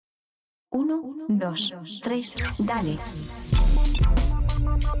1, 2, 3, dale.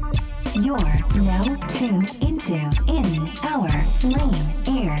 You're now tuned into Our Lane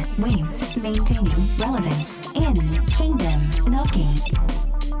Airwaves, maintaining relevance in Kingdom Knocking.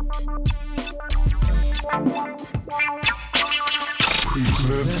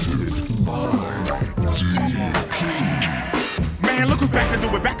 Presented by Man, look who's back to do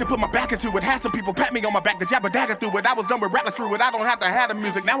it, back to put my back into it. Had some people pat me on my back to jab a dagger through it. I was done with rap, screw it. I don't have to have the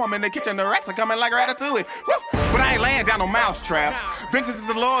music. Now I'm in the kitchen, the racks are coming like ratatouille. Woo! But I ain't laying down on mouse traps. Vengeance is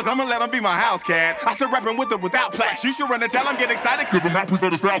the Lord's, I'ma let him be my house cat. I still rapping with or without plaques. You should run and tell him, get excited, cause I'm not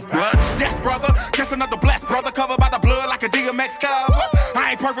presenting South Black. Yes, brother, just another blessed brother, covered by the blood like a DMX cover.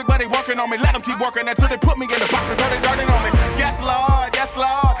 I ain't perfect, but they working on me. Let them keep working until they put me in the box and dirty on me. Yes, Lord, yes,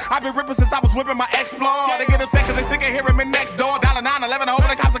 Lord. I've been ripping since I was whipping my Explorer. They get upset cause they sick of hearing me next door. Dollar 9-11, I hope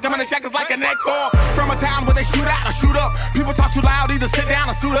the cops are coming to check us like a neck for. From a town where they shoot out or shoot up. People talk too loud, either sit down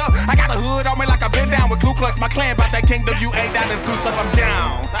or suit up. I got a hood on me like I've been down with Ku Klux. My clan about that kingdom, you ain't down, let's do stuff, I'm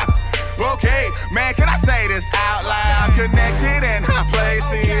down. Okay, man, can I say this out loud? Connected in high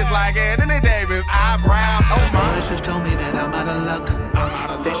places like Anthony Davis, eyebrows, oh my. Voices told me that I'm out of luck.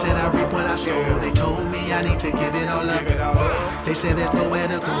 They said I reap what I sow. They told me I need to give it all up. They say there's nowhere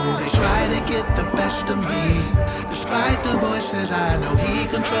to go. They try to get the best of me. Despite the voices, I know he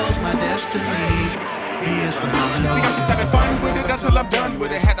controls my destiny. He is phenomenal. See, I'm just having fun with it until I'm done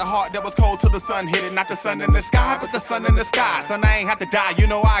with it. Had a heart that was cold till the sun hit it. Not the sun in the sky, but the sun in the sky. Son, I ain't have to die, you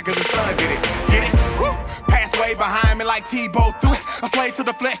know why, cause the sun did it. Get it? Woo! Passed way behind me like Tebow threw it. I slayed to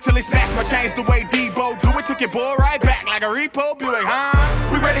the flesh till he snatched my chains the way Debo do it. Took your boy right back like a repo Buick, huh?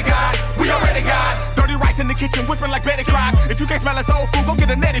 We ready, God? We already got dirty rice in the kitchen, whipping like Betty Crock. If you can't smell a soul food, go get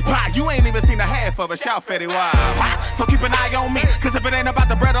a neti pot. You ain't even seen the half of a shout Fetty Wap. So keep an eye on me, cause if it ain't about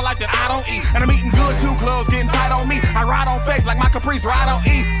the bread or life, then I don't eat. And I'm eating good too, clothes getting tight on me. I ride on faith like my Caprice ride on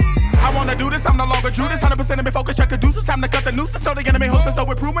E. I wanna do this, I'm no longer Judas. 100% of me focus, check the deuces. Time to cut the nooses, so the enemy hopes and so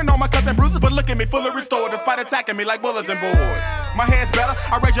improvement on my cuts and bruises. But look at me, fully restored, despite attacking me like bulletin boards. My head's better,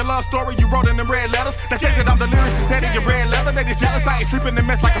 I read your love story, you wrote in them red letters. They think that I'm delirious instead of your red leather. They just jealous, I ain't sleeping in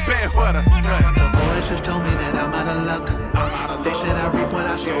mess like a bed butter. The voices told me that I'm out of luck. They said I reap what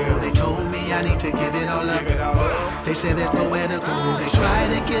I sow. They told me I need to give it all up. They say there's nowhere to go. They try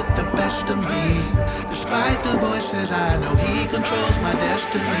to get the best of me. Despite the voices, I know he controls my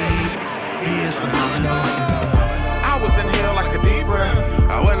destiny. He is phenomenal. I was in hell like a deep breath.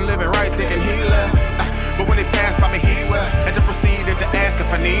 I wasn't living right there and he left. But when he passed by me, he wept. And to proceeded to ask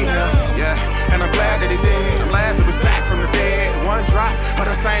if I need him. Yeah, and I'm glad that he did. Lazarus back from the dead. One drop of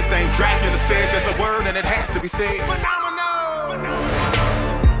the same thing. Dracula's fed. There's a word and it has to be said. Phenomenal. Phenomenal.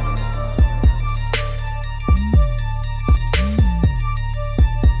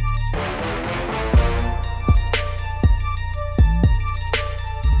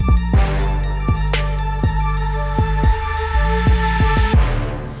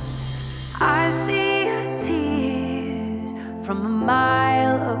 From a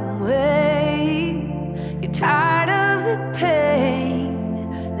mile away, you're tired of the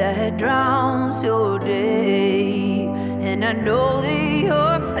pain that drowns your day. And I know that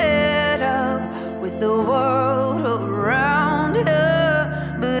you're fed up with the world around you,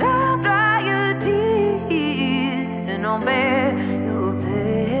 but I'll dry your tears and I'll bear your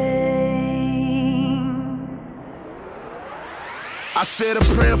pain. I said a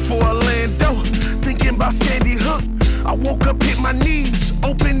prayer for Orlando, thinking about Sandy Hook. I woke up, hit my knees,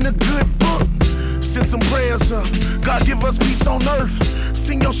 opened the good book. Send some prayers up, God give us peace on earth.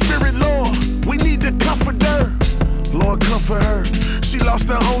 Sing your spirit, Lord, we need the comforter. Lord, comfort her, she lost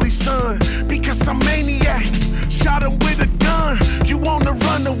her only son. Because I'm maniac, shot him with a gun. You wanna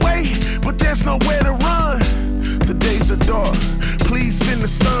run away, but there's nowhere to run. The days are dark, please send the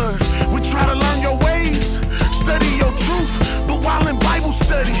sun. We try to learn your ways, study your truth. But while in Bible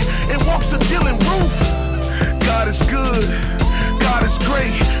study, it walks a Dylan roof. God is good, God is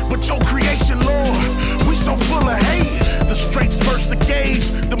great, but your creation, Lord, we so full of hate. The straights first the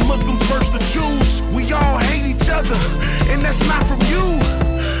gays, the Muslims first the Jews. We all hate each other, and that's not from you.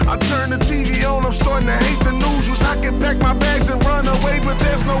 I turn the TV on, I'm starting to hate the news. Wish I could pack my bags and run away, but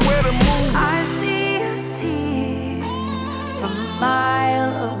there's nowhere to move. I see your tears from a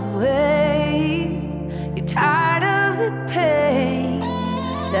mile away. You're tired of the pain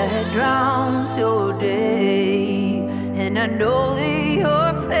that drowns your day. And I know that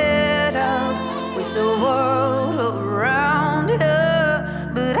you're fed up with the world around you,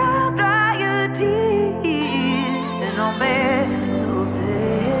 but I'll dry your tears and I'll bear your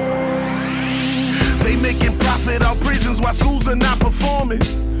pain. They making profit out prisons while schools are not performing.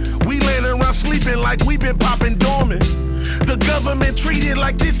 We laying around sleeping like we been popping dormant. The government treated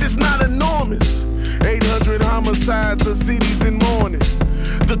like this is not enormous. 800 homicides of cities in mourning.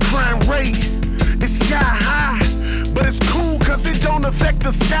 The crime rate is sky high, but it's cool cause it don't affect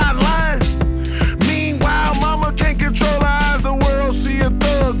the skyline. Meanwhile, mama can't control her eyes. The world see a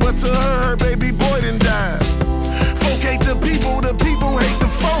thug, but to her baby boy done died. Folk hate the people hate the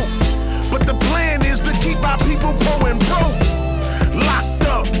folk. But the plan is to keep our people poor and broke. Locked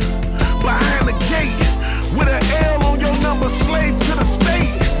up behind the gate with an L on your number, slave to the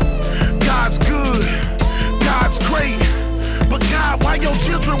state. God's good, God's great. But God, why your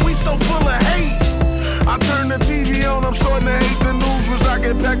children, we so full of hate? I turn the TV on, I'm starting to hate the news. Wish I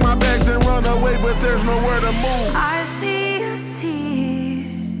could pack my bags and run away, but there's nowhere to move. I see your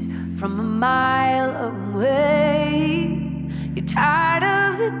tears from a mile away. You're tired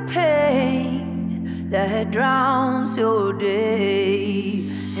of the pain that drowns your day.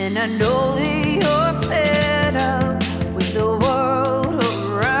 And I know that you're fed up with the world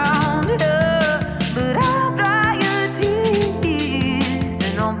around you, but I'll dry your tears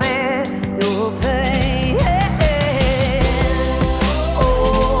and I'll bear your pain.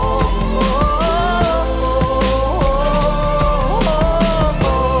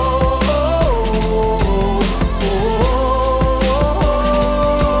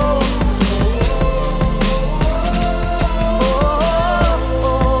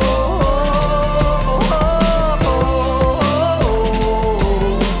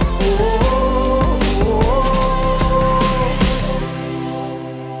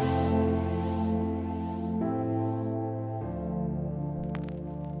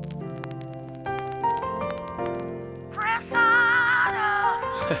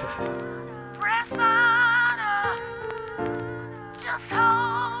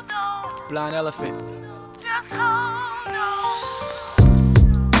 Blind elephant.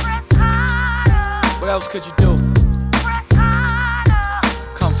 What else could you do?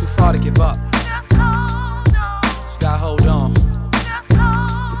 Come too far to give up. Just gotta hold on.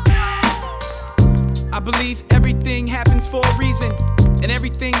 I believe everything happens for a reason, and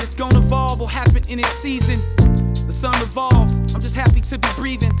everything that's gonna evolve will happen in its season. The sun revolves, I'm just happy to be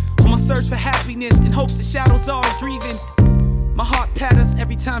breathing. On my search for happiness in hopes that shadows are grieving. My heart patters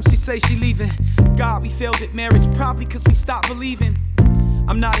every time she says she leaving. God, we failed at marriage, probably cause we stopped believing.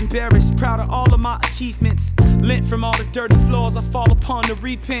 I'm not embarrassed, proud of all of my achievements. Lint from all the dirty flaws I fall upon to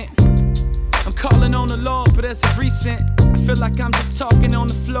repent. I'm calling on the Lord, but as of recent, I feel like I'm just talking on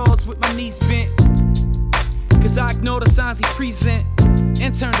the floors with my knees bent. Cause I ignore the signs he present,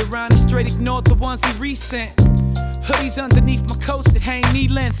 and turned around and straight ignored the ones he resent. Hoodies underneath my coats that hang knee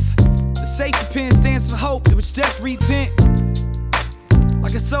length. The safety pin stands for hope, it was just repent.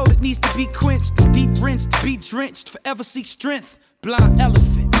 Like a soul that needs to be quenched, deep rinsed, to be drenched, forever seek strength. Blind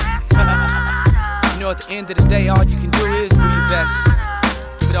elephant. You know, at the end of the day, all you can do is do your best.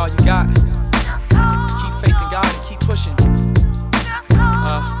 Give it all you got. Keep faith in God and keep pushing.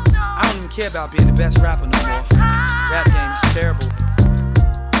 I don't even care about being the best rapper no more. Rap game is terrible.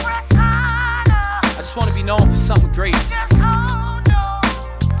 I just want to be known for something great. I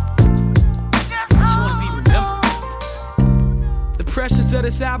just want to be remembered. The pressures of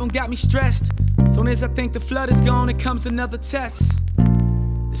this album got me stressed. Soon as I think the flood is gone, it comes another test.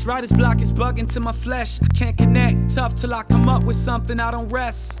 This writer's block is bugging to my flesh. I can't connect, tough till I come up with something, I don't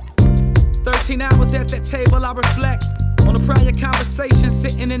rest. 13 hours at that table, I reflect on a prior conversation,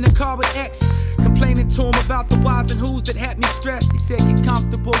 sitting in the car with X, complaining to him about the whys and whos that had me stressed. He said, get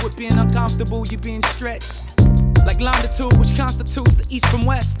comfortable with being uncomfortable, you're being stretched. Like longitude, which constitutes the east from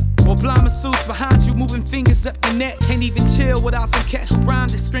west. Or blind masseuse behind you, moving fingers up your neck. Can't even chill without some cat who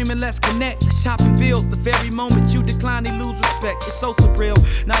rhymed and screaming, let's connect. Let's shop and build. The very moment you decline, they lose respect. It's so surreal.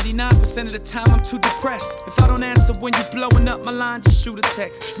 99% of the time I'm too depressed. If I don't answer when you're blowing up my line, just shoot a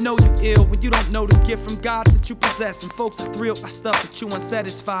text. Know you ill when you don't know the gift from God that you possess. And folks are thrilled by stuff that you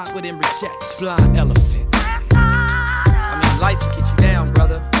unsatisfied with and reject. Blind elephant. I mean, life will get you down,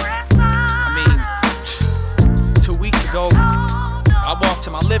 brother. I mean, 2 weeks ago, I walked to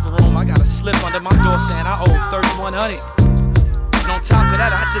my living room, I got a slip under my door saying I owe $3,100. And on top of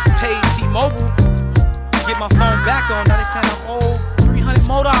that, I just paid T-Mobile to get my phone back on. Now they saying I owe $300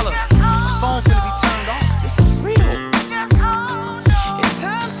 more. My phone's gonna be turned off. This is real. At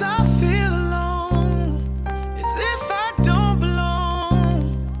times I feel alone, as if I don't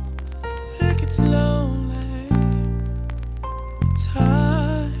belong. It gets lonely.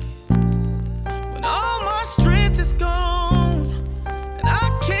 Times when all my strength is gone.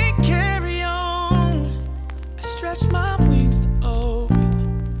 Stretch my wings to open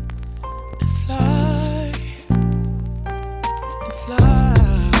and fly, and fly,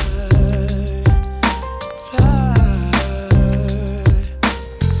 fly.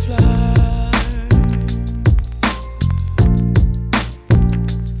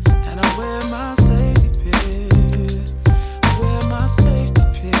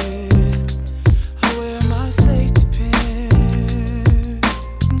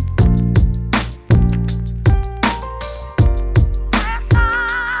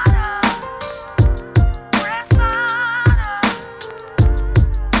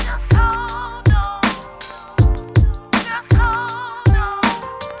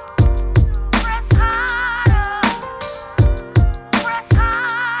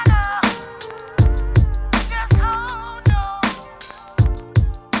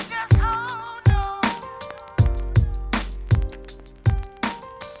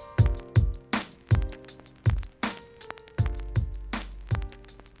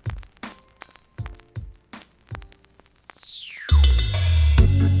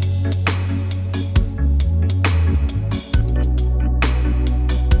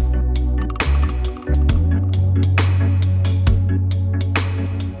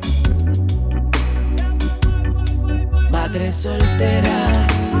 Madre soltera,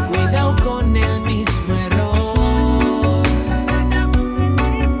 cuidado con el mismo error.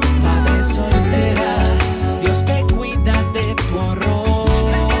 Madre soltera, Dios te cuida de tu horror.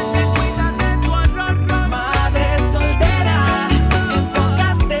 Madre soltera,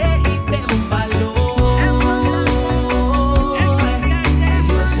 enfócate y ten valor.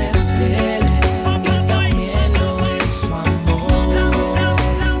 Dios es fiel y también lo es su amor.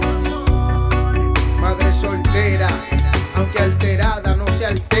 Madre soltera, aunque alterada no se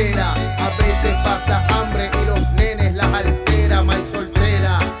altera. A veces pasa hambre y los nenes las altera. Madre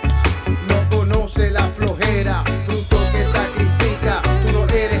soltera, no conoce la flojera. Fruto que sacrifica, tú no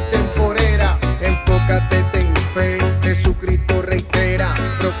eres temporera. Enfócate, ten fe, Jesucristo reitera.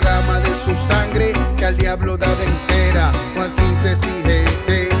 Proclama de su sangre que al diablo da de entera. Juan 15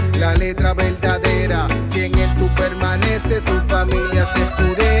 exige la letra verdadera. Si en él tú permaneces, tu familia se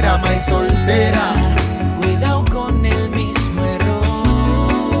escudera. Madre soltera, cuidado con el mismo error.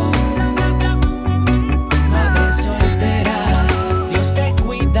 Madre soltera, Dios te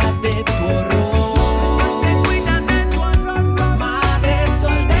cuida de tu horror. Madre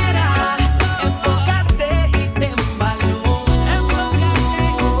soltera, enfócate y ten valor.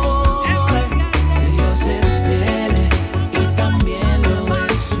 Dios es fiel y también lo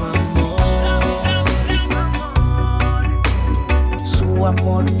es su amor. Su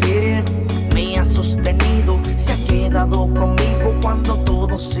amor fiel me ha sostenido, se ha quedado conmigo cuando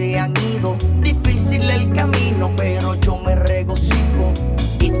todos se han ido. Difícil el camino, pero yo me regocijo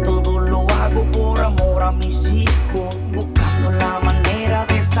y todo lo hago por amor a mis hijos, buscando la manera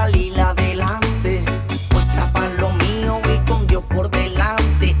de salir adelante, puesta para lo mío y con Dios por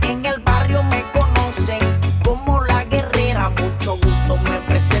delante. En el barrio me conocen como la guerrera, mucho gusto me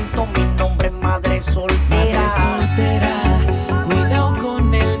presento, mi nombre es Madre soltera. Madre soltera, cuidado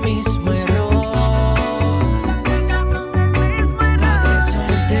con el mismo error. Madre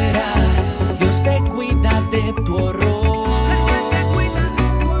soltera, Dios te cuida de tu horror.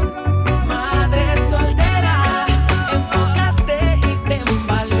 Madre soltera, enfócate y ten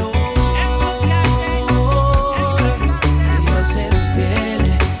valor. Dios es fiel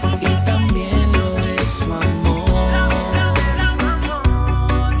y también lo es su amor.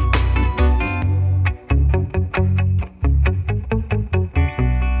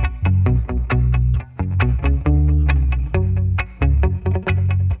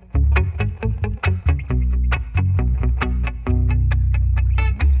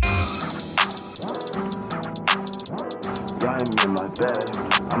 Yeah, I'm in my bed.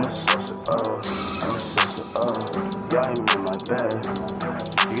 I'm a source of Yeah, I'm in my bed.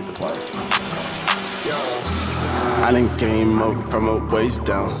 You get the point. I done came up from a waist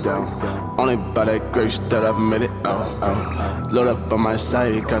down. Only by that grace that I've made it out. Load up on my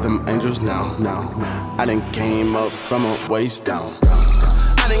side, got them angels now. I done came up from a waist down.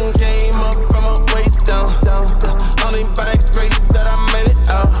 I done came up from a waist down. Only by that grace that I made it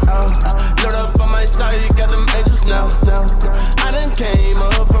out. Load up on my side, got them angels now. I done came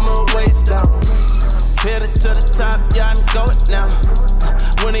up from a waist down. Headed to the top, yeah, I'm going now.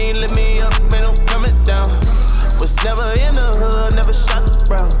 When he lit me up, ain't no coming down. Was never in the hood, never shot the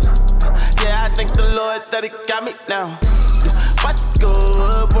Browns. Yeah, I thank the Lord that he got me now. Watch it go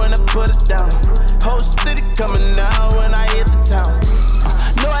up when I put it down. Whole city coming out when I hit the town.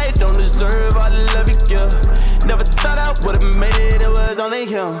 No, I don't deserve all the love you give. Never thought I would've made it, it was only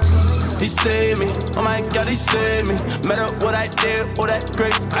him. He saved me, oh my God, he saved me. Matter what I did, all that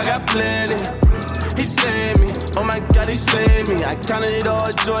grace, I got plenty. He saved me, oh my God, he saved me. I counted it all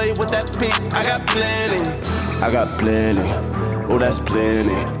joy with that peace, I got plenty. I got plenty, oh that's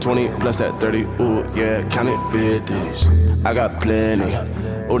plenty. 20 plus that 30, ooh yeah, count it 50s. I got plenty,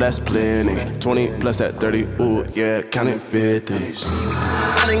 oh that's plenty. 20 plus that 30, ooh yeah, count it 50s.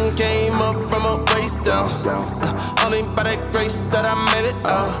 I done came up from a waist down. Only by that grace that I made it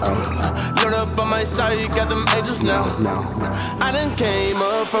out. Load up on my side, you got them angels now. I done came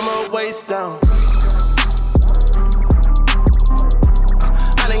up from a waist down.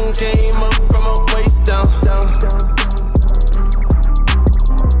 I done came up from a waist down.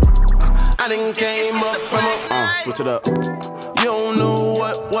 I done came up from a switch it up. You don't know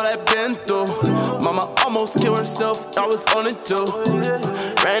what I've been through. Mama almost killed herself, I was on it too.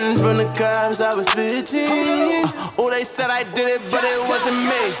 Ran from the cops, I was 15. Oh, they said I did it, but it wasn't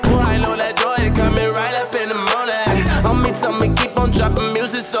me. Oh, I know that joy coming right up in the morning. On me, tell me, keep on dropping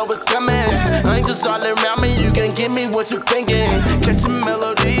music, so it's coming. Angels all around me, you can give me what you thinking. Catching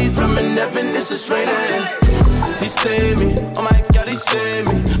melodies from an heaven, this is raining. He saved me, oh my God, he saved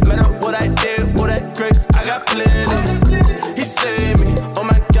me. Matter what I did, all that grace, I got plenty. He saved me, oh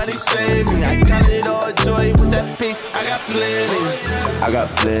my God, he saved me. I counted all joy with that peace, I got I got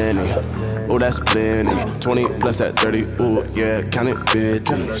plenty. Oh, that's plenty. 20 plus that 30. Ooh, yeah, count it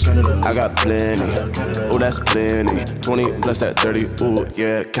 50. I got plenty. Oh, that's plenty. 20 plus that 30. Ooh,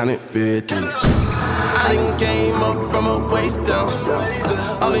 yeah, count it 50. I done came up from a waist down.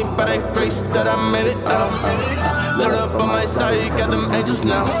 Only by that grace that I made it out. Load up on my side, got them angels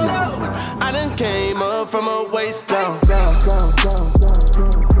now. I done came up from a waist down.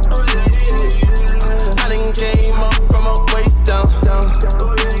 I done came up from a waist down.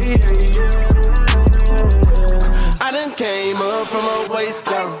 I done came up from a waist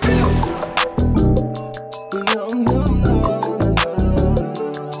down.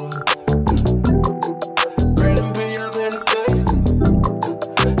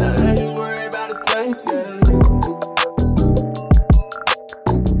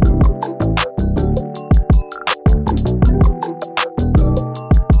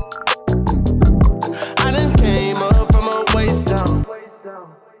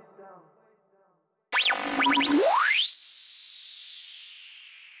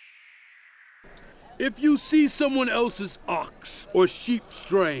 If you see someone else's ox or sheep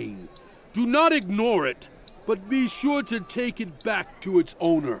straying, do not ignore it, but be sure to take it back to its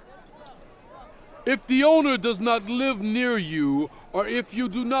owner. If the owner does not live near you, or if you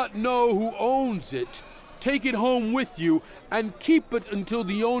do not know who owns it, take it home with you and keep it until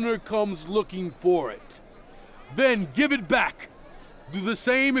the owner comes looking for it. Then give it back. Do the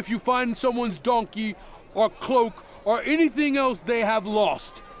same if you find someone's donkey or cloak or anything else they have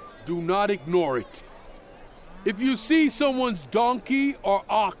lost. Do not ignore it. If you see someone's donkey or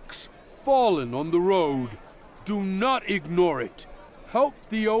ox fallen on the road, do not ignore it. Help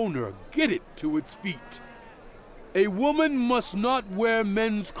the owner get it to its feet. A woman must not wear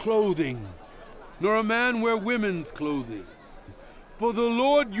men's clothing, nor a man wear women's clothing. For the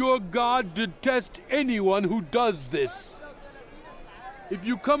Lord your God detests anyone who does this. If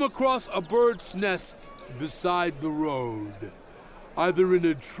you come across a bird's nest beside the road, either in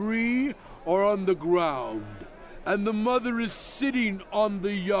a tree or on the ground, and the mother is sitting on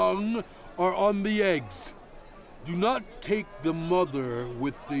the young or on the eggs, do not take the mother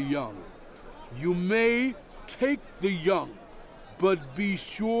with the young. You may take the young, but be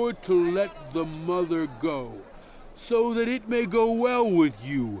sure to let the mother go, so that it may go well with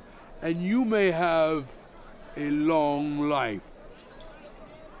you, and you may have a long life.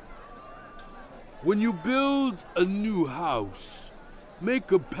 When you build a new house,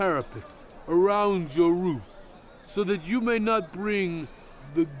 make a parapet around your roof, so that you may not bring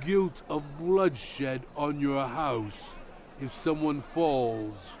the guilt of bloodshed on your house if someone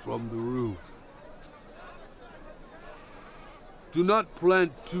falls from the roof. Do not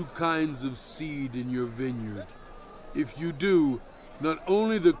plant two kinds of seed in your vineyard. If you do, not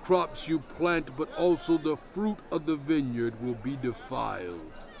only the crops you plant, but also the fruit of the vineyard will be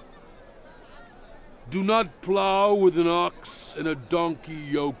defiled. Do not plow with an ox and a donkey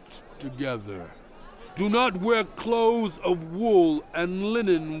yoked together. Do not wear clothes of wool and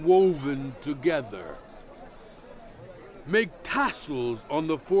linen woven together. Make tassels on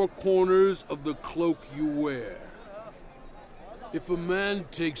the four corners of the cloak you wear. If a man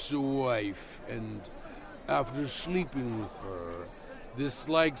takes a wife and, after sleeping with her,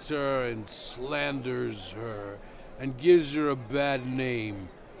 dislikes her and slanders her and gives her a bad name,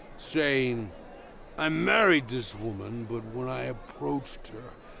 saying, "I married this woman, but when I approached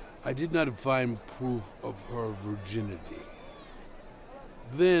her, I did not find proof of her virginity,"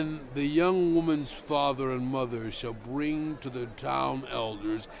 then the young woman's father and mother shall bring to the town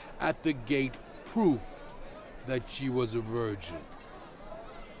elders at the gate proof that she was a virgin.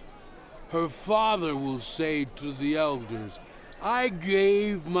 Her father will say to the elders, "I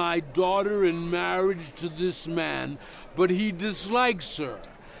gave my daughter in marriage to this man, but he dislikes her.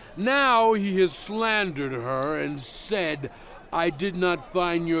 Now he has slandered her and said, 'I did not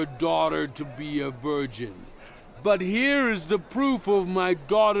find your daughter to be a virgin. But here is the proof of my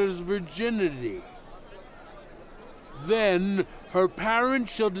daughter's virginity.' Then her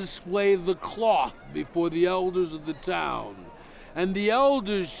parents shall display the cloth before the elders of the town, and the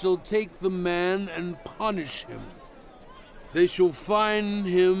elders shall take the man and punish him. They shall fine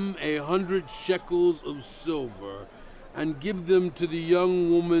him 100 shekels of silver and give them to the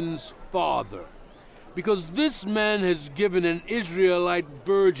young woman's father, because this man has given an Israelite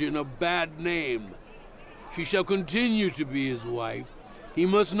virgin a bad name. She shall continue to be his wife. He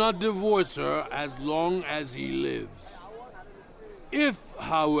must not divorce her as long as he lives. If,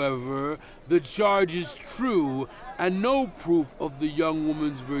 however, the charge is true and no proof of the young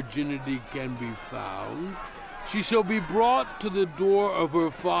woman's virginity can be found, she shall be brought to the door of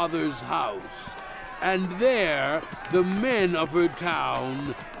her father's house, and there the men of her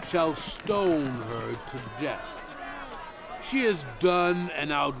town shall stone her to death. She has done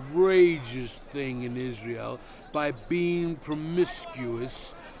an outrageous thing in Israel by being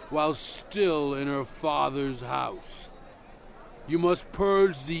promiscuous while still in her father's house. You must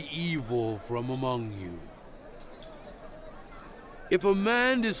purge the evil from among you. If a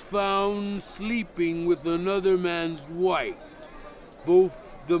man is found sleeping with another man's wife, both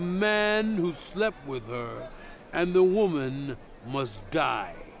the man who slept with her and the woman must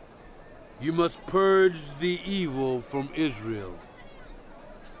die. You must purge the evil from Israel.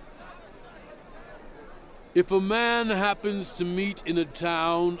 If a man happens to meet in a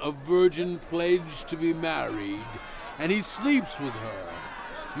town a virgin pledged to be married, and he sleeps with her,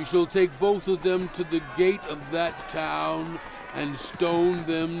 you shall take both of them to the gate of that town and stone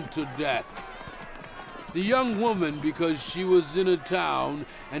them to death. The young woman, because she was in a town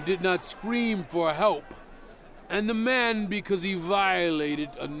and did not scream for help, and the man, because he violated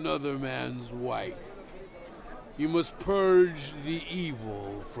another man's wife. You must purge the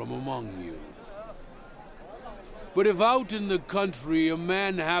evil from among you. But if out in the country a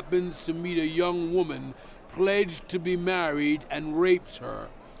man happens to meet a young woman pledged to be married and rapes her,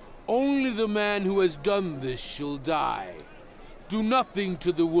 only the man who has done this shall die. Do nothing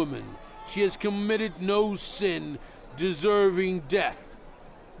to the woman. She has committed no sin deserving death.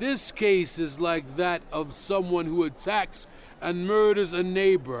 This case is like that of someone who attacks and murders a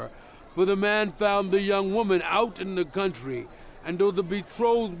neighbor, for the man found the young woman out in the country, and though the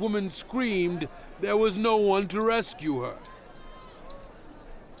betrothed woman screamed, there was no one to rescue her.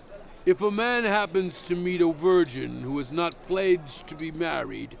 If a man happens to meet a virgin who is not pledged to be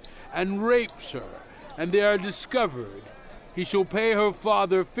married and rapes her, and they are discovered, he shall pay her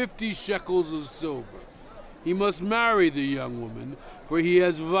father 50 shekels of silver. He must marry the young woman, for he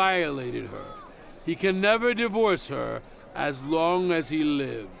has violated her. He can never divorce her as long as he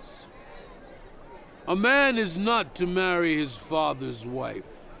lives. A man is not to marry his father's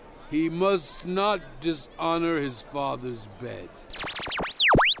wife. He must not dishonor his father's bed.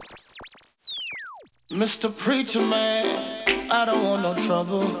 Mr. Preacher Man, I don't want no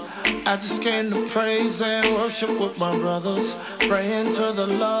trouble. I just came to praise and worship with my brothers, praying to the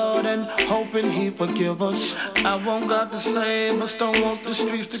Lord and hoping He forgive us. I want God to save us, don't want the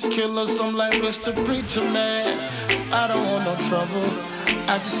streets to kill us. I'm like Mr. Preacher Man, I don't want no trouble.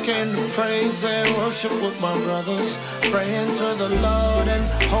 I just came to praise and worship with my brothers, praying to the Lord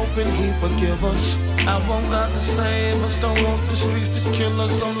and hoping He forgive us. I want God to save us, don't want the streets to kill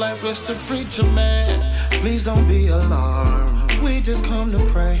us. I'm like Mr. Preacher Man, please don't be alarmed. We just come to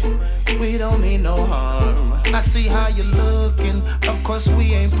pray, we don't mean no harm. I see how you're looking, of course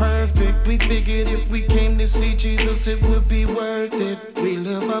we ain't perfect. We figured if we came to see Jesus it would be worth it. We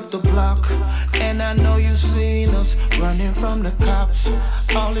live up the block, and I know you've seen us running from the cops.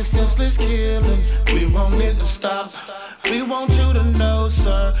 All this senseless killing, we won't let it stop. We want you to know,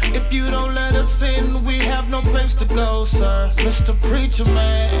 sir, if you don't let us in, we have no place to go, sir. Mr. Preacher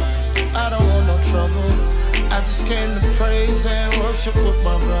Man, I don't want no trouble. I just came to praise and worship with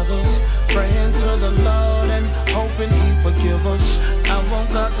my brothers, praying to the Lord and hoping He forgive us. I want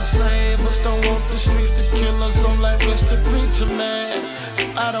God to save us, don't want the streets to kill us. I'm like Mr. Preacher Man,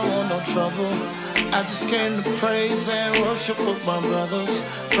 I don't want no trouble. I just came to praise and worship with my brothers,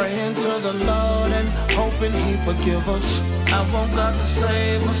 praying to the Lord and hoping He forgive us. I want God to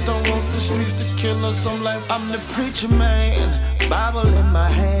save us, don't want the streets to kill us. I'm the Preacher Man, Bible in my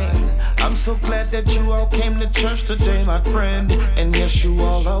hand. I'm so glad that you all came to church today, my friend. And yes, you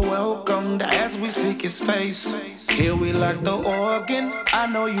all are welcomed as we seek His face. Here we like the organ, I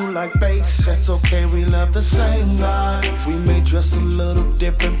know you like bass. That's okay, we love the same God. We may dress a little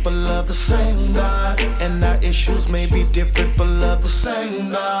different, but love the same God. And our issues may be different, but love the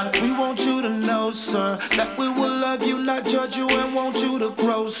same God. We want you to know, sir, that we will love you, not judge you, and want you to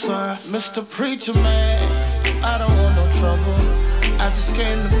grow, sir. Mr. Preacher Man, I don't want no trouble. I just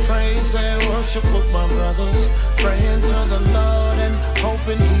came to praise and worship with my brothers, praying to the Lord and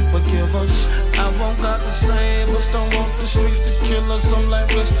hoping He forgive us. I want God to save us, don't want the streets to kill us. I'm like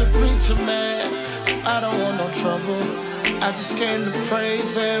Mr. Preacher Man, I don't want no trouble. I just came to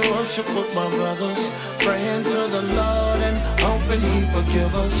praise and worship with my brothers, praying to the Lord and hoping He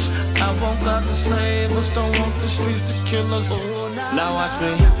forgive us. I want God to save us, don't want the streets to kill us. Now watch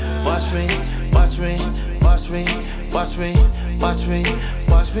me, watch me, watch me, watch me, watch me, watch me,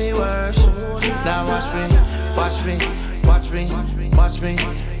 watch me worship. Now watch me, watch me, watch me, watch me,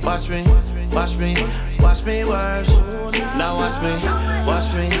 watch me, watch me, watch me worship. Now watch me,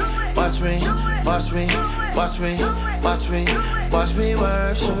 watch me, watch me, watch me, watch me, watch me, watch me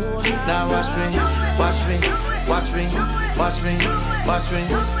worship. Now watch me, watch me, watch me, watch me, watch me,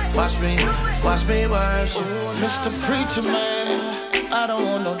 watch me, watch me worship. Mr. Preacher Man, I don't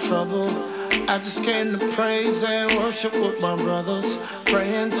want no trouble. I just came to praise and worship with my brothers,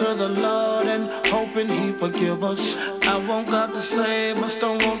 praying to the Lord and hoping He forgive us. I want God to save us,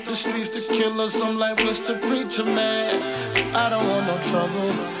 don't want the streets to kill us. I'm like Mr. Preacher Man, I don't want no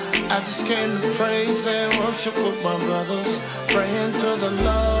trouble. I just came to praise and worship with my brothers, praying to the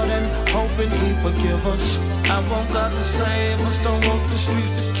Lord and hoping He forgive us. I want God to save us, don't want the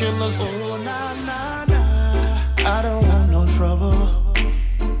streets to kill us. Oh, nah, nah, nah, I don't want no trouble.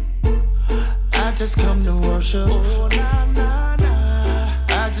 I just come to worship. Oh, nah, nah, nah.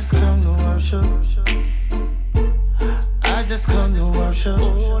 I just come to worship. I just come to worship.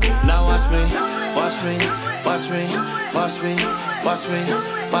 Oh, nah, now watch me, watch me, watch me, watch me, watch me,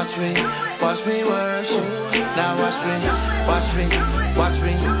 watch me, watch me worship. Now watch me, watch me, watch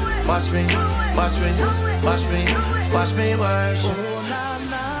me, watch me, watch me, watch me, watch me worship.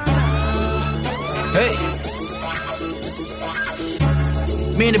 Hey.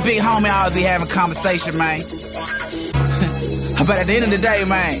 Me and the big homie always be having conversation, man. But at the end of the day,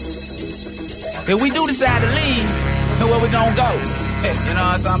 man, if we do decide to leave, then where we gonna go? You know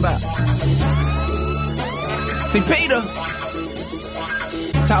what I'm talking about? See, Peter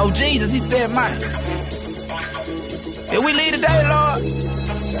told Jesus, he said, man, if we leave today, Lord,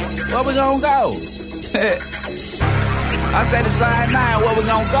 where we gonna go? I said the same night, where we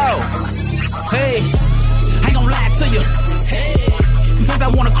gonna go? Hey, I ain't gonna lie to you.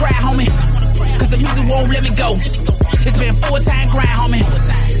 Sometimes I wanna cry, homie, cause the music won't let me go. It's been full-time grind, homie,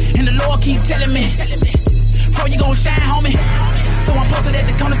 and the Lord keep telling me, bro, you gon' shine, homie. So I'm posted at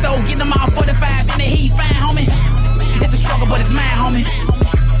the corner store, getting them all 45 in the heat, fine, homie. It's a struggle, but it's mine, homie,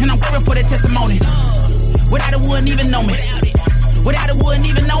 and I'm grateful for that testimony. Without it, wouldn't even know me. Without it, wouldn't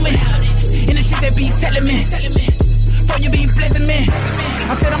even know me. And the shit they be telling me, bro, you be blessing me.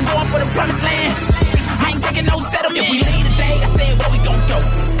 I said I'm going for the promised land. I ain't taking no settlement. If we leave today, I said where we gon' go.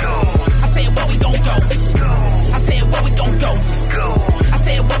 I said where we gon' go. I said where we gon' go. I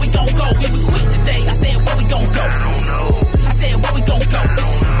said where we gon' go. If we quit today, I said where we gon' go. I said where we gon' go.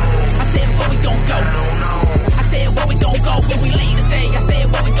 I said where we gon' go. I said where we gon' go. If we leave today, I said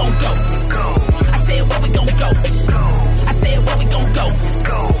where we gon' go. I said where we gon' go. I said where we gon' go.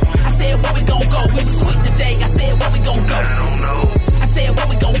 I said where we gon' go. If we quit today, I said where we gon' go. I said where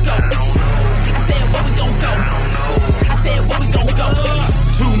we gon' go. Where we gon' go? I said where we gon' go?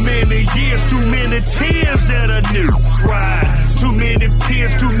 Too many years, too many tears that are new cried. Too many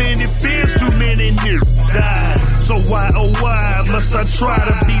peers, too many fears, too many new died. So why, oh why must I try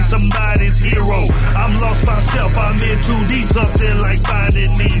to be somebody's hero? I'm lost myself, I'm in too deep, something like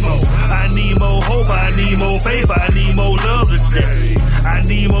Finding Nemo. I need more hope, I need more faith, I need more love today. I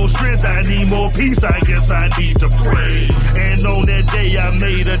need more strength, I need more peace, I guess I need to pray. And on that day I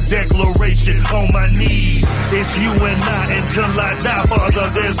made a declaration on my knees. It's you and I until I die, Father,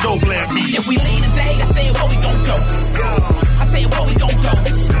 there's no plan B. If we leave today, I said where we gon' go. I said where we gon' go.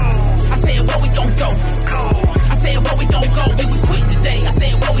 I said where we gon' go. I said where we gon' go. If we quit today, I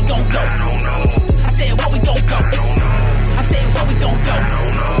said where we gon' go. I said where we gon' go. I said where we gon' go.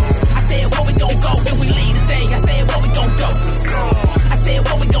 I said where we gon' go. If we leave today, I said where we gon' go. I said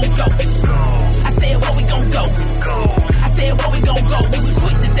where we gon' go. I said where we gon' go. I said where we gon' go. If we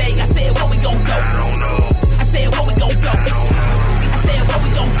quit today, I said where we gon' go. I said where we gon' go. I said where we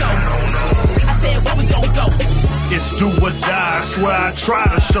gon' go. I said where we gon' go. It's do or die, I swear I try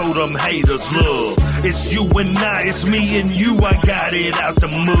to show them haters love. It's you and I, it's me and you, I got it out the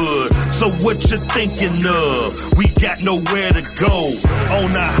mud. So what you thinking of? We got nowhere to go.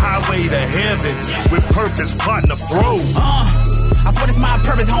 On the highway to heaven, with purpose, partner, bro. I swear it's my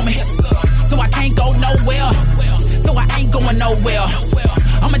purpose, homie. So I can't go nowhere. So I ain't going nowhere.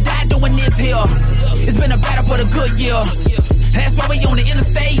 I'ma die doing this here. It's been a battle for the good year. That's why we on the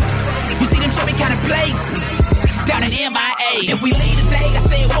interstate. You see them Chevy kind of plates down in MIA. If we leave today, I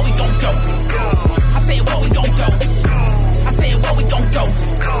said where we gon' go. I said where we gon' go. I said where we gon' go.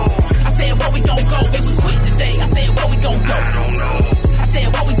 I said where we gon' go. If we quit today, I said where we gon' go. I said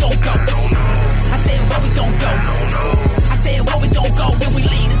where we gon' go. I said where we gon' go. I said where we gon' go. If we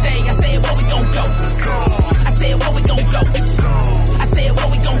leave today, I said where we gon' go. I said where we gon' go. I said where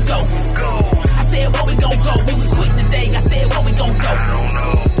we gon' go. I said where we gon' go. If we quit today, I said where we gon' go.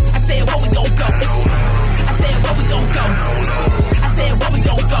 I said where we gon' go. I said where we gon' go. I said where we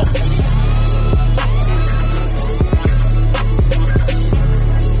gon' go.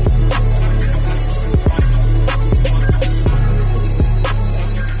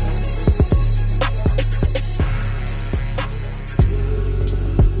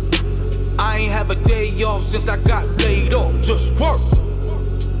 since I got laid off, just work.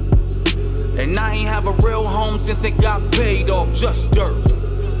 And I ain't have a real home since it got paid off, just dirt.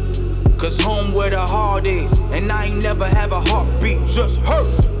 Cause home where the heart is, and I ain't never have a heartbeat, just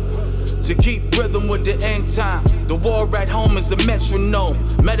hurt. To keep rhythm with the end time, the war at home is a metronome.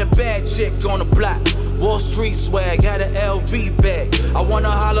 Met a bad chick on the block, Wall Street swag, had an LV bag. I wanna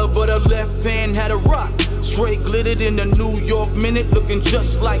holler but her left hand had a rock. Straight glittered in the New York Minute, looking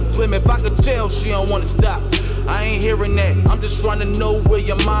just like Plymouth. I could tell she don't wanna stop. I ain't hearing that, I'm just trying to know where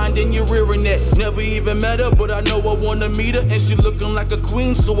your mind and your rearing at. Never even met her, but I know I wanna meet her. And she looking like a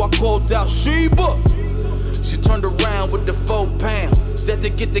queen, so I called out Sheba. She turned around with the 4 pound, said to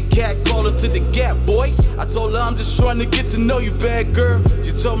get the cat, call her to the Gap, boy. I told her I'm just trying to get to know you, bad girl.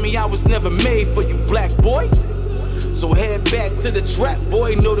 She told me I was never made for you, black boy. So head back to the trap,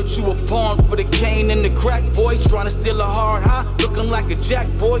 boy. Know that you a pawn for the cane and the crack, boy. Trying to steal a hard high, looking like a jack,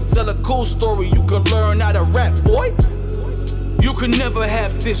 boy. Tell a cool story, you can learn how to rap, boy. You can never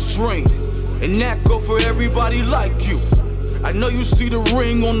have this dream, and that go for everybody like you. I know you see the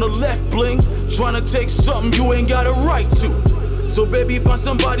ring on the left bling, trying to take something you ain't got a right to. So baby, find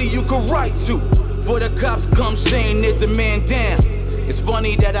somebody you can write to, before the cops come saying there's a man down. It's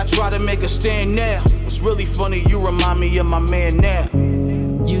funny that I try to make a stand now. It's really funny you remind me of my man now.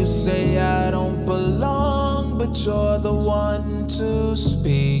 You say I don't belong, but you're the one to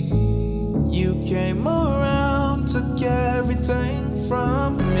speak. You came around, took everything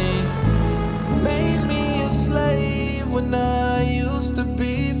from me, made me a slave when I used to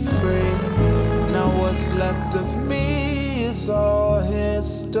be free. Now what's left of me is all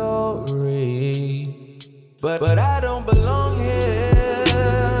history. But I don't belong here.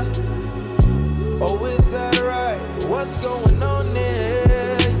 Oh, is that right? What's going on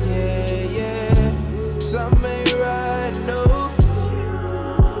there? Yeah, yeah. Some ain't right, no.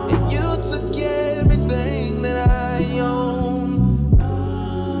 And you took everything that I own,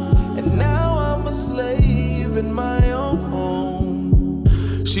 and now I'm a slave in my own home.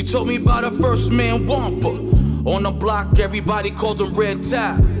 She told me about her first man, Wampa. On the block, everybody called him Red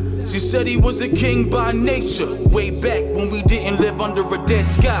Tie. She said he was a king by nature, way back when we didn't live under a dead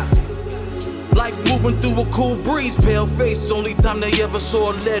sky. Life moving through a cool breeze, pale face, only time they ever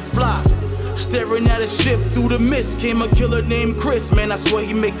saw a lead fly. Staring at a ship through the mist, came a killer named Chris, man, I swear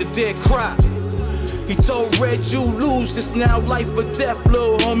he make the dead cry. He told Red, you lose, it's now life or death,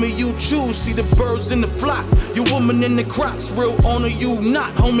 little homie, you choose. See the birds in the flock, your woman in the crops, real owner you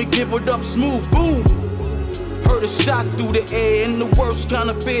not, homie, give it up smooth, boom. Heard a shot through the air, and the worst kind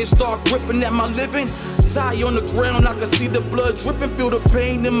of fear start gripping at my living. Tie on the ground, I can see the blood dripping, feel the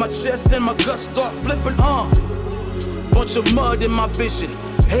pain in my chest, and my guts start flipping. Bunch of mud in my vision,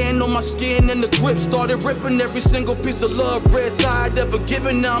 hand on my skin, and the grip started ripping. Every single piece of love, red tie I'd ever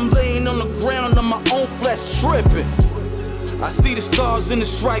given. Now I'm laying on the ground, on my own flesh tripping. I see the stars and the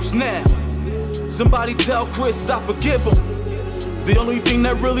stripes now. Somebody tell Chris I forgive him. The only thing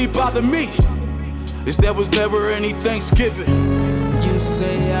that really bothered me is there was never any Thanksgiving. You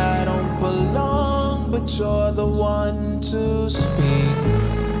say I don't belong, but you're the one to speak.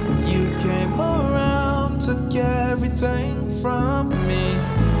 You came around, took everything from me,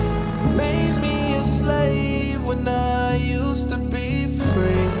 made me a slave when I used to be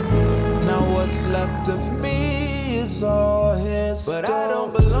free. Now what's left of me is all history. But I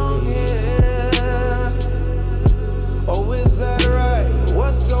don't belong here. Oh, is that right?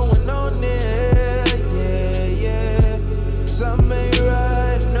 What's going on there? Some ain't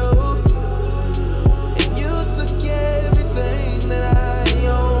right, no. And you took everything that I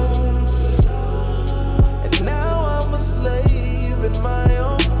own, and now I'm a slave in my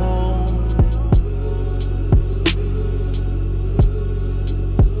own home.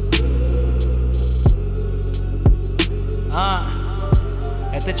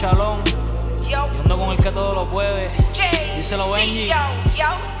 Este Shalom, yo ando con el que todo lo puede. Díselo, Bengie. Yo.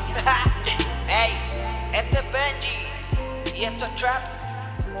 Hey, este es Bengie. Y esto es trap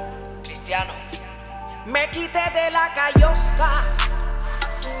cristiano. Me quité de la callosa,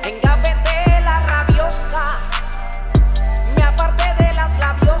 engaveté la rabiosa, me aparté de las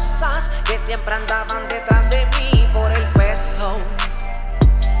labiosas que siempre andaban detrás de mí por el peso.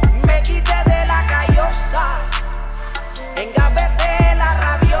 Me quité de la callosa, engaveté la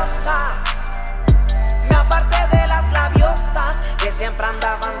rabiosa, me aparté de las labiosas que siempre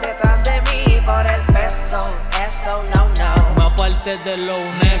andaban detrás de mí por el peso. Eso no. Me aparté de lo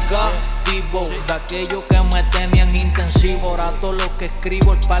negativo, de aquello que me tenían intensivo. Ahora todo lo que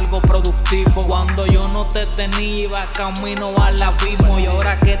escribo es para algo productivo. Cuando yo no te tenía iba camino al abismo, y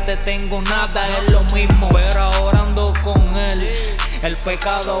ahora que te tengo nada es lo mismo. Pero ahora ando con él el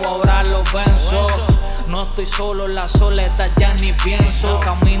pecado ahora lo venzo. No estoy solo, la soledad ya ni pienso.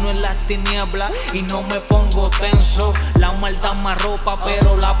 Camino en las tinieblas y no me pongo tenso. La maldad me arropa,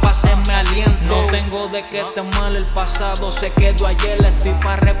 pero la paz me aliento. No tengo de qué temer el pasado, se quedó ayer. Estoy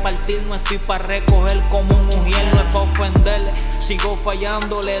para repartir, no estoy para recoger como un mujer. No es para ofenderle, sigo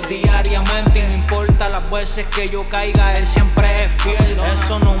fallándole diariamente. Y no importa las veces que yo caiga, él siempre es fiel.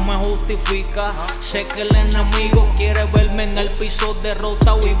 Eso no me justifica. Sé que el enemigo quiere verme en el piso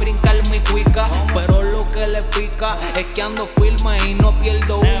derrotado y brincar mi cuica, pero lo que le pica es que ando firme y no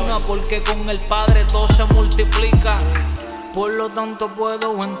pierdo una, porque con el Padre todo se multiplica. Por lo tanto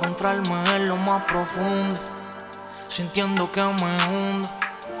puedo encontrarme en lo más profundo, sintiendo que me hundo.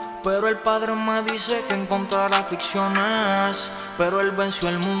 Pero el Padre me dice que encontrará aflicciones, pero Él venció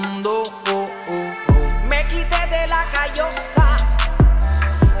el mundo. Me quité de la callosa,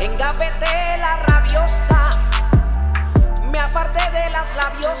 engaveté la rabiosa. Me aparté de las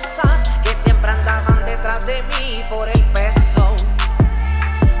labiosas que siempre andaban detrás de mí por el peso.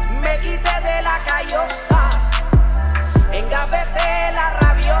 Me quité de la callosa, engaveté la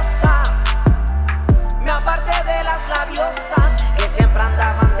rabiosa. Me aparté de las labiosas que siempre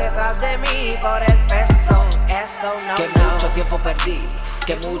andaban detrás de mí por el peso. Eso no. Que mucho tiempo perdí,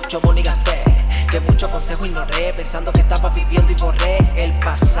 que mucho money gasté, que mucho consejo ignoré, pensando que estaba viviendo y borré el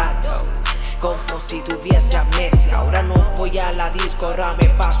pasado como si tuviese amnesia. Ahora no voy a la disco, ahora me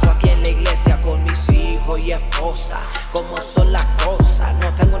paso aquí en la iglesia con mis hijos y esposa. Como son las cosas,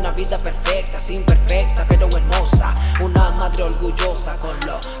 no tengo una vida perfecta, imperfecta pero hermosa. Una madre orgullosa con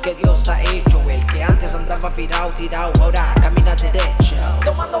lo que Dios ha hecho. El que antes andaba virado, tirado, ahora camina derecho.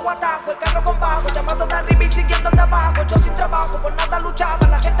 Tomando guataco, el carro con bajo, llamando de arriba y siguiendo el de abajo. Yo sin trabajo, por nada luchaba,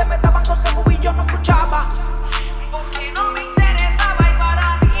 la gente me daba consejos y yo no escuchaba. Porque no me interesaba y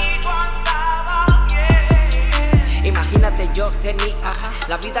para mí yo andaba bien. Imagínate, yo tenía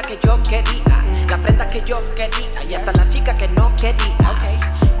la vida que yo quería, la prenda que yo quería y hasta la chica que no quería.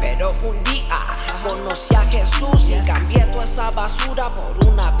 Pero un día conocí a Jesús y cambié toda esa basura por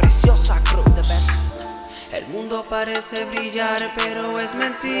una preciosa cruz. El mundo parece brillar, pero es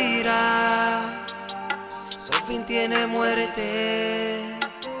mentira. Su fin tiene muerte.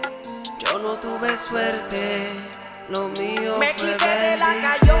 Yo no tuve suerte, lo mío me fue quité de la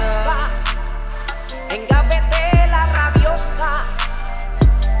bendición. callosa, engaveté la rabiosa.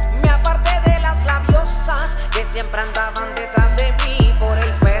 Me aparté de las labiosas que siempre andaban detrás de mí por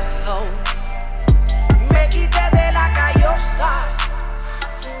el peso. Me quité de la callosa,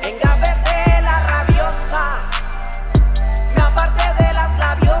 engaveté la rabiosa. Me aparté de las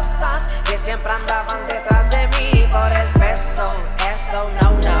labiosas que siempre andaban detrás de mí por el peso. Eso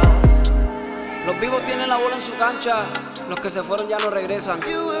no. Los vivos tienen la bola en su cancha, los que se fueron ya no regresan.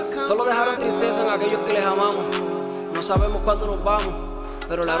 Solo dejaron tristeza en aquellos que les amamos. No sabemos cuándo nos vamos,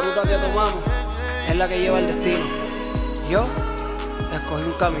 pero la ruta que tomamos es la que lleva el destino. Yo escogí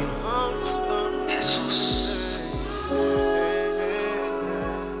un camino. Jesús.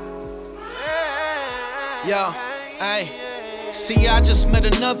 Yo, ay. See, I just met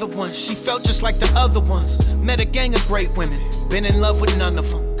another one. She felt just like the other ones. Met a gang of great women. Been in love with none of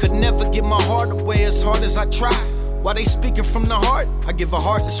them. Could never give my heart away as hard as I try. While they speaking from the heart, I give a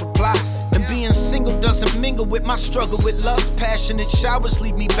heartless reply. And being single doesn't mingle with my struggle with lust. Passionate showers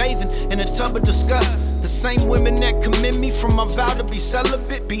leave me bathing in a tub of disgust. The same women that commend me from my vow to be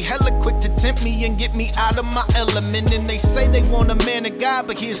celibate be hella quick to tempt me and get me out of my element. And they say they want a man of God,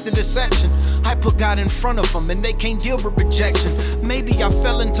 but here's the deception. I put God in front of them and they can't deal with rejection. Maybe I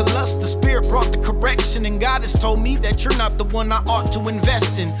fell into lust, the Spirit brought the correction. And God has told me that you're not the one I ought to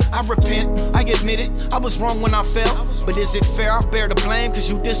invest in. I repent, I admit it, I was wrong when I fell. But is it fair I bear the blame cause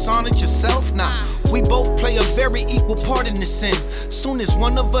you dishonored yourself? Nah, we both play a very equal part in the sin. Soon as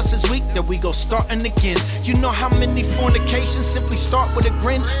one of us is weak, then we go starting again. You know how many fornications simply start with a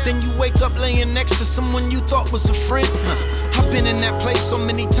grin? Then you wake up laying next to someone you thought was a friend. I've been in that place so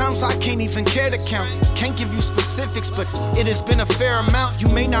many times I can't even care to count. Can't give you specifics, but it has been a fair amount. You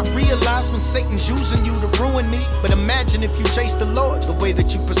may not realize when Satan's using you to ruin me, but imagine if you chase the Lord the way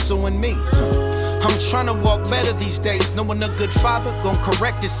that you pursuing me. I'm trying to walk better these days, knowing a good father gon'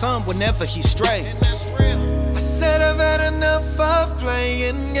 correct his son whenever he strays. I said I've had enough of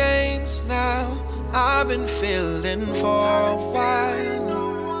playing games now. I've been feeling for a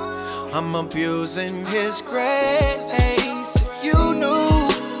while. I'm abusing his grace. If you knew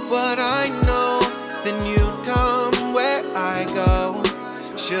what I know, then you'd come where I go.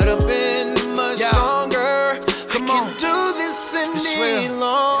 Should've been much stronger. Come on, do this any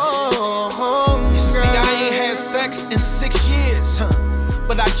long. You see, I ain't had sex in 6 years,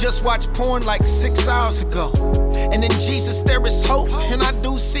 but I just watched porn like 6 hours ago. And in Jesus there is hope, and I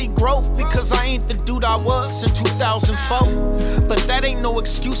do see growth, because I ain't the dude I was in 2004. But that ain't no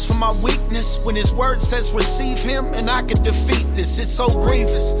excuse for my weakness, when his word says receive him and I can defeat this. It's so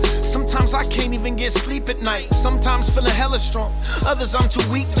grievous. Sometimes I can't even get sleep at night, sometimes feeling hella strong, others I'm too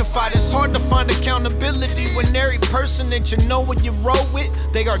weak to fight. It's hard to find accountability when every person that you know when you roll with,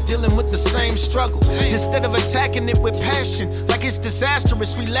 they are dealing with the same struggle. Instead of attacking it with passion like it's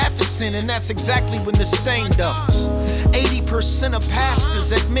disastrous, we laugh at sin, and that's exactly when the stain doubles. 80% of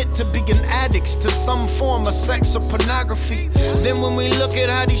pastors admit to being addicts to some form of sex or pornography. Then when we look at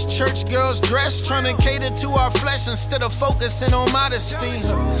how these church girls dress, trying to cater to our flesh instead of focusing on modesty,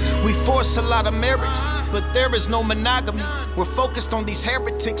 we force a lot of marriages, but there is no monogamy. We're focused on these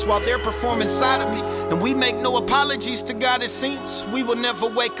heretics while they're performing sodomy, and we make no apologies to God. It seems we will never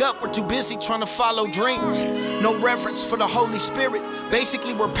wake up, we're too busy trying to follow dreams. No reverence for the Holy Spirit.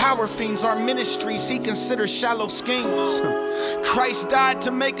 Basically we're power fiends. Our ministries he considers shallow schemes. Christ died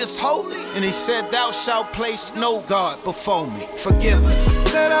to make us holy, and he said thou shalt place no God before me. Forgive us. I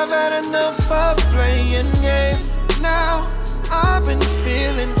said I've had enough of playing games. Now I've been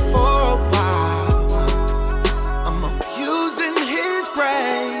feeling for a while. I'm abusing his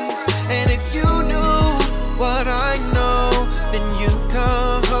grace, and if you knew what I know, then you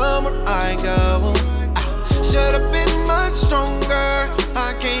come where I go. I should have been much stronger.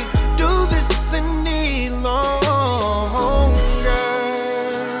 I can't do this any longer.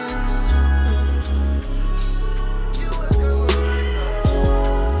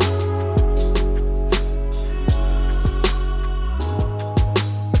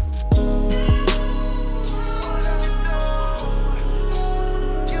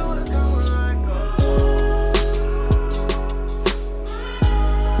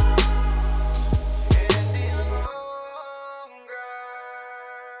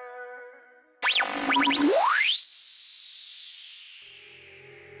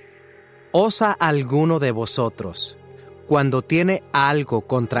 ¿Osa alguno de vosotros, cuando tiene algo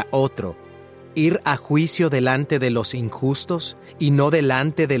contra otro, ir a juicio delante de los injustos y no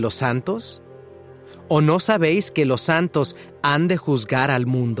delante de los santos? ¿O no sabéis que los santos han de juzgar al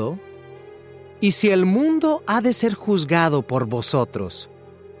mundo? Y si el mundo ha de ser juzgado por vosotros,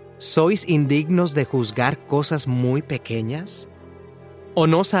 ¿sois indignos de juzgar cosas muy pequeñas? ¿O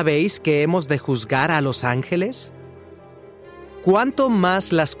no sabéis que hemos de juzgar a los ángeles? ¿Cuánto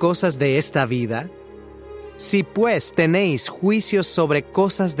más las cosas de esta vida? Si pues tenéis juicios sobre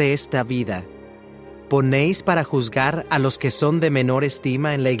cosas de esta vida, ¿ponéis para juzgar a los que son de menor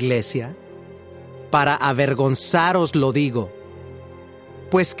estima en la iglesia? Para avergonzaros lo digo.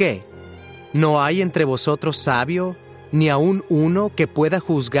 ¿Pues qué? ¿No hay entre vosotros sabio, ni aun uno que pueda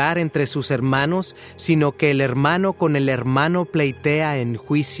juzgar entre sus hermanos, sino que el hermano con el hermano pleitea en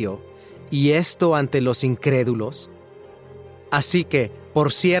juicio, y esto ante los incrédulos? Así que,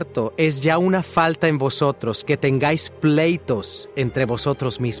 por cierto, es ya una falta en vosotros que tengáis pleitos entre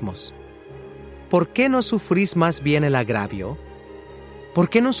vosotros mismos. ¿Por qué no sufrís más bien el agravio? ¿Por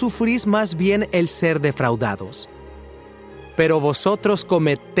qué no sufrís más bien el ser defraudados? Pero vosotros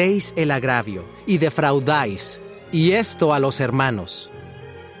cometéis el agravio y defraudáis, y esto a los hermanos.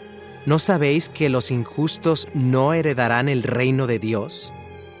 ¿No sabéis que los injustos no heredarán el reino de Dios?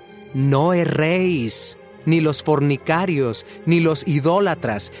 No erréis, ni los fornicarios, ni los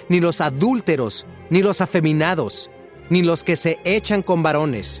idólatras, ni los adúlteros, ni los afeminados, ni los que se echan con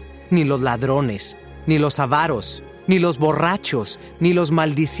varones, ni los ladrones, ni los avaros, ni los borrachos, ni los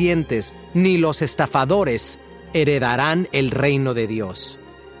maldicientes, ni los estafadores heredarán el reino de Dios.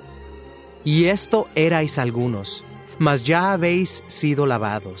 Y esto erais algunos, mas ya habéis sido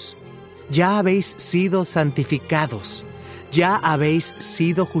lavados, ya habéis sido santificados, ya habéis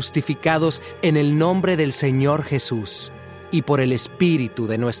sido justificados en el nombre del Señor Jesús y por el Espíritu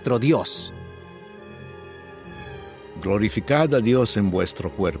de nuestro Dios. Glorificad a Dios en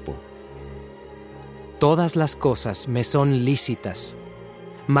vuestro cuerpo. Todas las cosas me son lícitas,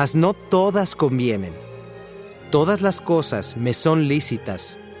 mas no todas convienen. Todas las cosas me son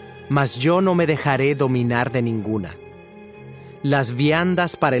lícitas, mas yo no me dejaré dominar de ninguna. Las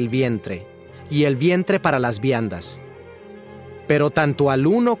viandas para el vientre, y el vientre para las viandas. Pero tanto al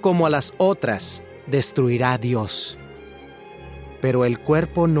uno como a las otras destruirá Dios. Pero el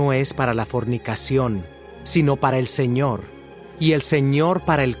cuerpo no es para la fornicación, sino para el Señor, y el Señor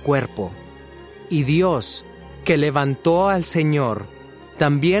para el cuerpo. Y Dios, que levantó al Señor,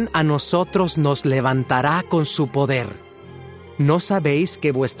 también a nosotros nos levantará con su poder. ¿No sabéis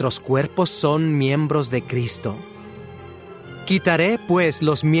que vuestros cuerpos son miembros de Cristo? ¿Quitaré, pues,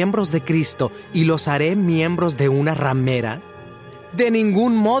 los miembros de Cristo y los haré miembros de una ramera? ¡De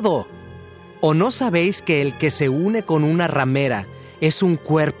ningún modo! ¿O no sabéis que el que se une con una ramera es un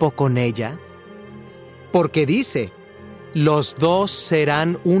cuerpo con ella? Porque dice, los dos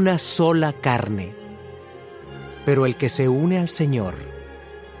serán una sola carne. Pero el que se une al Señor,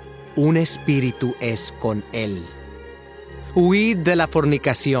 un espíritu es con Él. Huid de la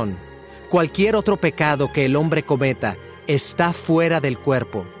fornicación. Cualquier otro pecado que el hombre cometa está fuera del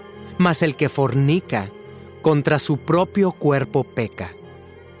cuerpo, mas el que fornica contra su propio cuerpo peca.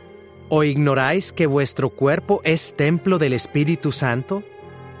 ¿O ignoráis que vuestro cuerpo es templo del Espíritu Santo,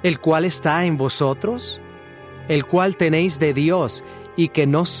 el cual está en vosotros, el cual tenéis de Dios y que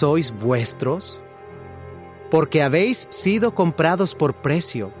no sois vuestros? Porque habéis sido comprados por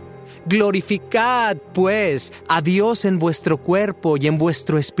precio. Glorificad, pues, a Dios en vuestro cuerpo y en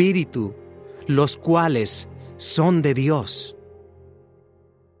vuestro espíritu, los cuales son de Dios.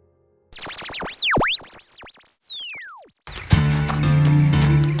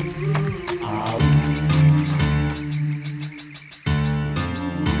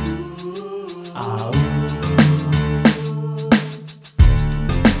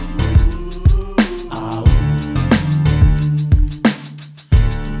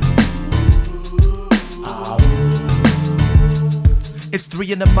 It's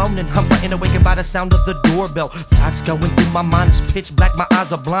 3 in the morning, I'm frightened awakened by the sound of the doorbell. Thoughts going through my mind, it's pitch black, my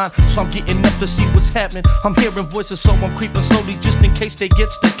eyes are blind, so I'm getting up to see what's happening. I'm hearing voices, so I'm creeping slowly just in case they get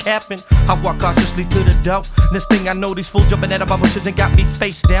to capping. I walk cautiously to the door. Next thing I know, these fools jumping out of my bushes and got me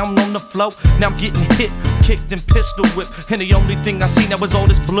face down on the floor. Now I'm getting hit, kicked and pistol whipped, and the only thing I see now is all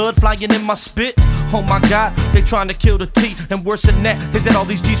this blood flying in my spit. Oh my God, they trying to kill the T, and worse than that is that all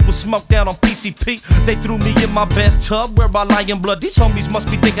these G's was smoked out on PCP. They threw me in my bathtub where I lie in blood. These homies must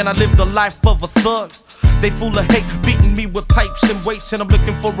be thinking I live the life of a thug. They full of hate, beating me with pipes and weights, and I'm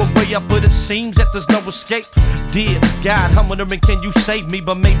looking for a way up, but it seems that there's no escape. Dear God, I'm wondering, can you save me?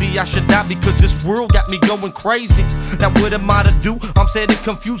 But maybe I should die because this world got me going crazy. Now what am I to do? I'm sad and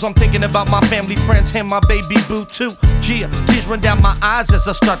confused. I'm thinking about my family, friends, and my baby boo too. Gee, tears run down my eyes as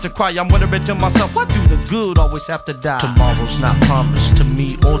I start to cry. I'm wondering to myself, why do the good always have to die? Tomorrow's not promised to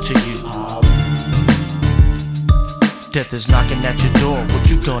me or to you. Death is knocking at your door, what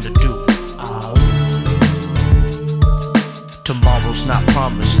you gonna do? Tomorrow's not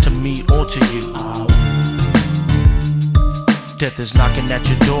promised to me or to you. Death is knocking at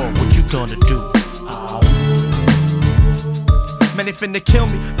your door, what you gonna do? Man, they finna kill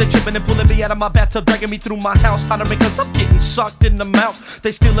me. They tripping and pulling me out of my bathtub, dragging me through my house, hollering cause I'm getting sucked in the mouth.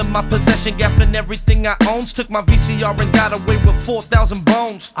 They stealing my possession, gaffling everything I own. Took my VCR and got away with 4,000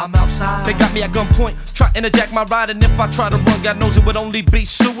 bones. I'm outside. They got me at gunpoint, trying to jack my ride, and if I try to run, God knows it would only be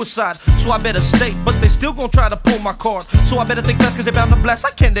suicide. So I better stay, but they still gon' try to pull my card. So I better think fast cause they bound to blast,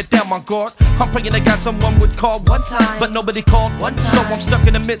 I can't let down my guard. I'm praying they got someone would call one time, but nobody called one time. So I'm stuck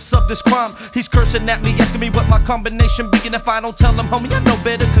in the midst of this crime. He's cursing at me, asking me what my combination be, and if I don't tell him, homie, I know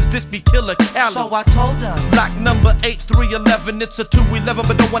better cause this be killer Callosa. So I told him, block number 8311, it's a 211,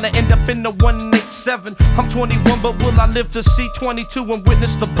 but don't wanna end up in the 187. I'm 21, but will I live to see 22 and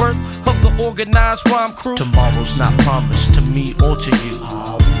witness the birth of the organized rhyme crew? Tomorrow's not promised to me or to you.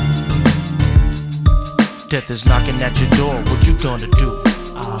 Death is knocking at your door, what you gonna do?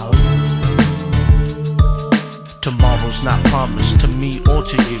 Tomorrow's not promised to me or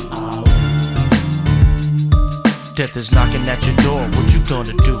to you. Death is knocking at your door, what you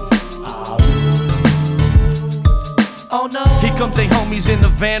gonna do? Oh no. Here comes they homies in the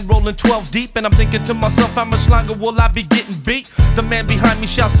van, rolling 12 deep, and I'm thinking to myself, how much longer will I be getting beat? The man behind me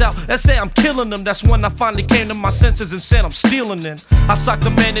shouts out, let's say I'm killing them. That's when I finally came to my senses and said I'm stealing them. I socked the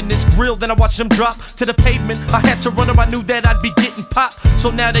man in his grill, then I watched him drop to the pavement. I had to run or I knew that I'd be getting popped.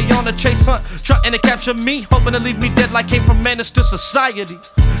 So now they on a chase hunt, trying to capture me, hoping to leave me dead like came from menace to society.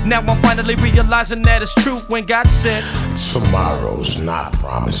 Now I'm finally realizing that it's true when God said, tomorrow's not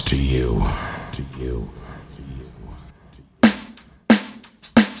promised to you.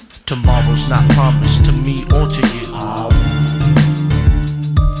 Tomorrow's not promised to me or to you.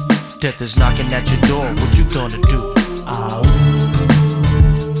 Death is knocking at your door, what you gonna do?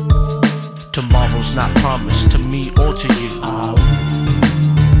 Tomorrow's not promised to me or to you.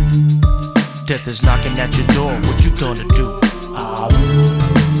 Death is knocking at your door, what you gonna do?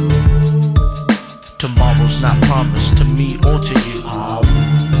 Tomorrow's not promised to me or to you.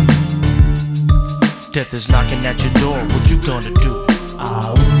 Death is knocking at your door, what you gonna do?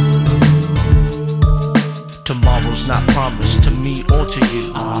 Tomorrow's not promised to me or to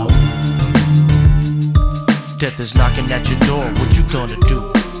you. Death is knocking at your door, what you gonna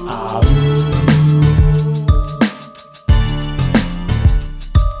do?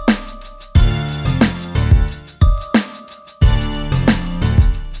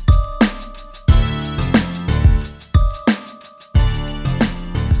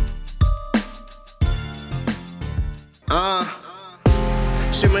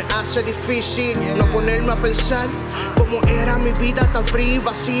 hace difícil no ponerme a pensar cómo era mi vida tan fría y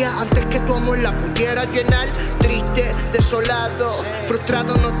vacía antes que tu amor la pudiera llenar. Triste, desolado,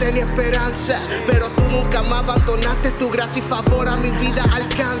 frustrado, no tenía esperanza, pero tú nunca me abandonaste, tu gracia y favor a mi vida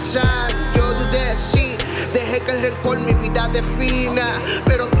alcanzan. Yo dudé, sí, dejé que el rencor mi vida defina,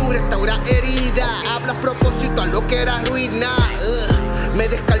 pero tú restauras herida, hablas propósito a lo que era ruina. Me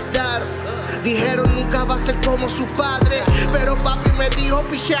descartaron, dijeron nunca va a ser como su padre, pero papi me dijo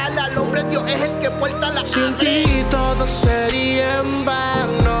pichala, al hombre Dios es el que porta la hambre. Sin ti todo sería en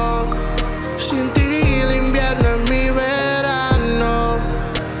vano, sin ti el invierno es mi verano,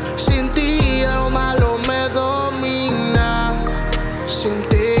 sin ti lo malo me domina, sin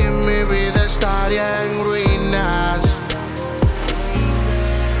ti mi vida estaría en ruinas.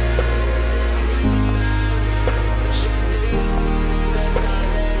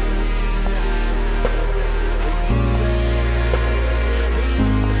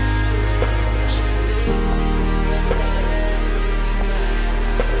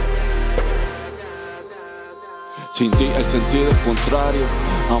 Sin ti el sentido es contrario,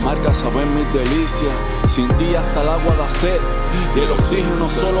 amarga saber mis delicias. Sin ti hasta el agua da sed y el oxígeno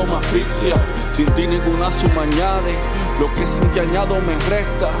solo me asfixia. Sin ti ninguna suma añade, lo que sin ti añado me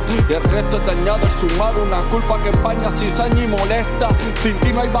resta. Y el resto es dañado al sumar una culpa que empaña, cizaña y molesta. Sin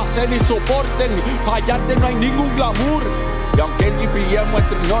ti no hay base ni soporte, fallarte no hay ningún glamour. Y aunque el GPS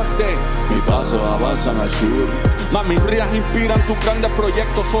muestre el norte, mis pasos avanzan al sur. Más mis rías inspiran tus grandes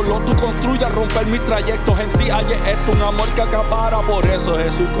proyectos. Solo tú construyes romper mis trayectos. En ti hay esto, un amor que acapara. Por eso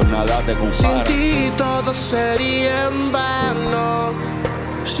Jesús con nada te compara. Sin ti todo sería en vano,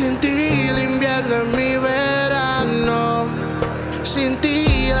 sin ti el invierno es mi verano, sin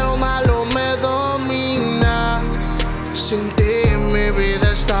ti lo malo me domina, sin ti mi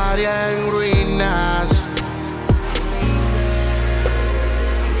vida estaría en ruinas.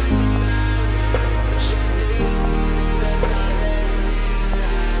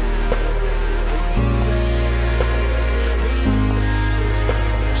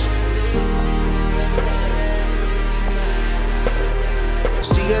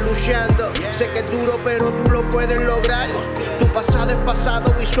 Sigue luchando, sé que es duro pero tú lo puedes lograr. Tu pasado es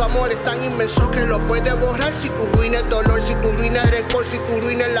pasado y su amor es tan inmenso que lo puedes borrar. Si tu ruina es dolor, si tu ruina es rencor, si tu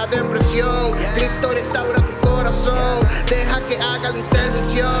ruina es la depresión, Cristo restaura tu corazón, deja que haga la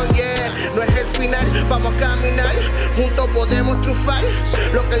intervención, no es el final, vamos a caminar, juntos podemos triunfar.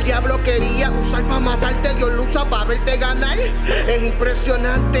 Lo que el diablo quería usar para matarte, Dios lo usa para verte ganar. Es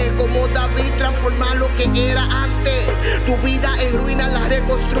impresionante como David transforma lo que era antes. Tu vida en ruina la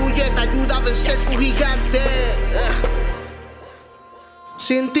reconstruye, te ayuda a vencer tu gigante.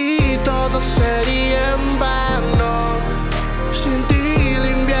 Sin ti todo sería en vano, sin ti el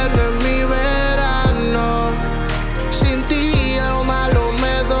invierno es mi verano, sin ti lo malo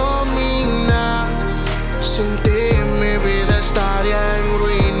me domina, sin ti mi vida estaría en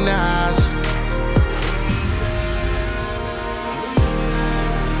ruinas.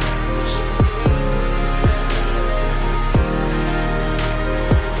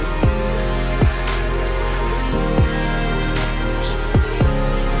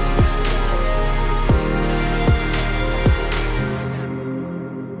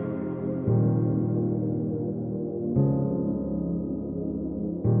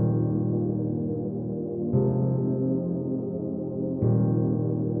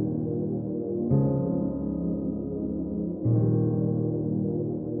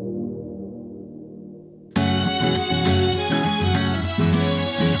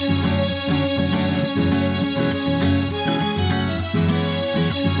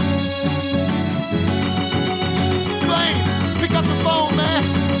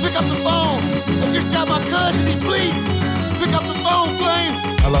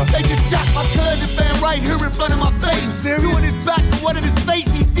 They just shot my cousin fan right here in front of my face. Doing his back to one of his face,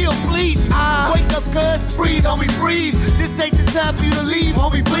 he still bleeding. Wake up, cuz, breathe, homie, breathe. This ain't the time for you to leave,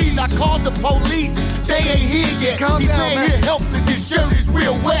 homie, please. I called the police, they ain't here yet. He's laying here helpless, his shirt is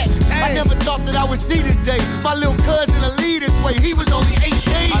real wet. I never thought that I would see this day. My little cousin will lead this way, he was only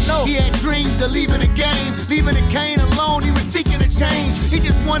 18. I know. He had dreams of leaving the game, leaving the cane alone, he was seeking a change. He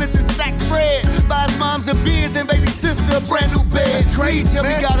just wanted to stack bread, buy his mom's a beers and baby sister a brand new bed. Please tell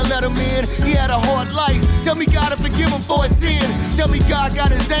me gotta let him in, he had a hard life. Tell me gotta forgive him for his sin. Tell me God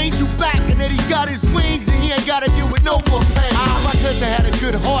got his angel back and that he got his wings and he ain't gotta deal with no more pain. My cousin had a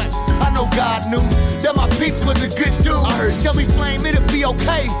good heart, I know God knew that my peeps was a good dude. I heard. Tell me Flame, it'll be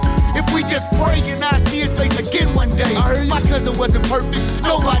okay if we just pray and I see his face again one day. My cousin wasn't perfect,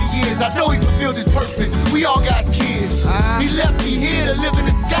 nobody is. I know he fulfilled his purpose, we all got kids. He left me here to live in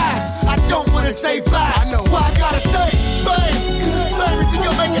the sky. I don't wanna say bye, I know. Why I gotta say, babe. Baby, see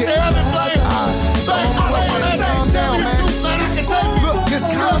your make it to heaven, flame. Calm down, man. Look, just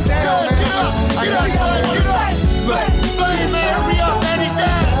calm down, man. I got you. Flame, man, hurry up, man, he's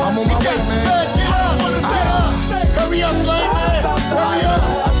down. I'm on my way, man. Hurry up, flame, man. Hurry up.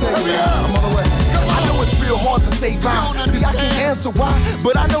 Hurry up. I'm on the way. I know it's real hard to say bye. See, I can't answer why,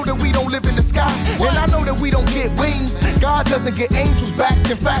 but I know that we don't live in the sky, and I know that we don't get wings. God doesn't get angels back.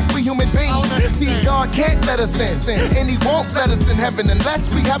 In fact, we human beings. See, God can't let us in, and He won't let us in heaven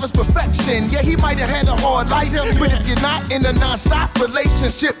unless we have His perfection. Yeah, He might have had a hard life, but if you're not in a non-stop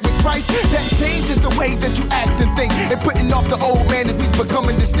relationship with Christ, that changes the way that you act and think, and putting off the old man as he's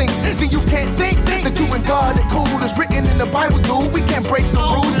becoming distinct. Then you can't think that you and God are cool. It's written in the Bible, dude. We can't break the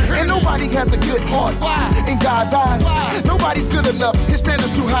rules, and nobody has a good heart in God's eyes. Nobody's good enough. His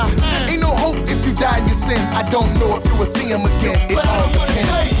standards too high. Ain't no hope if you die in your sin. I don't know if you will see Him again. It all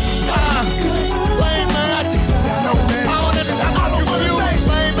depends.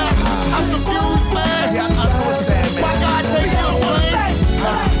 I'm confused, man. Yeah, I know it's sad, man. Why God take him away?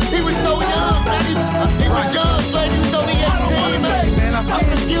 He was so young, man. He was young, but he was only 18, man. I'm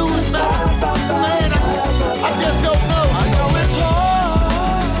confused, man. Man, I just don't know. I know it's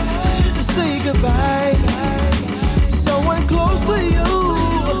hard to say goodbye. Someone close to you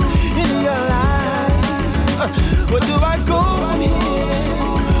in your life. Where do I go from here?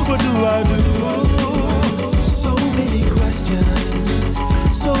 What do I do? So many questions,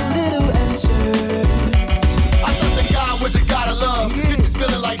 so little answers. I thought that God was a God of love. This is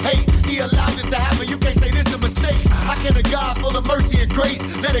feeling like hate. He allowed this to happen. You can't say this is a mistake. How can a God full of mercy and grace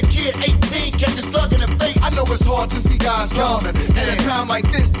let a kid 18 catch a slug in the face? I know it's hard to see God's love at a time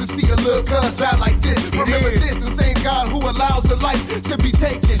like this, to see a little cuz die like this. Remember this, the same God who allows a life to be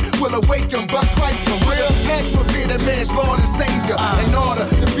taken will awaken, but Christ for real had to appear that man's Lord and Savior in order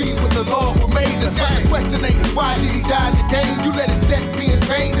to be with the Lord who made us. But the question ain't, why did He die in the game? You let His death be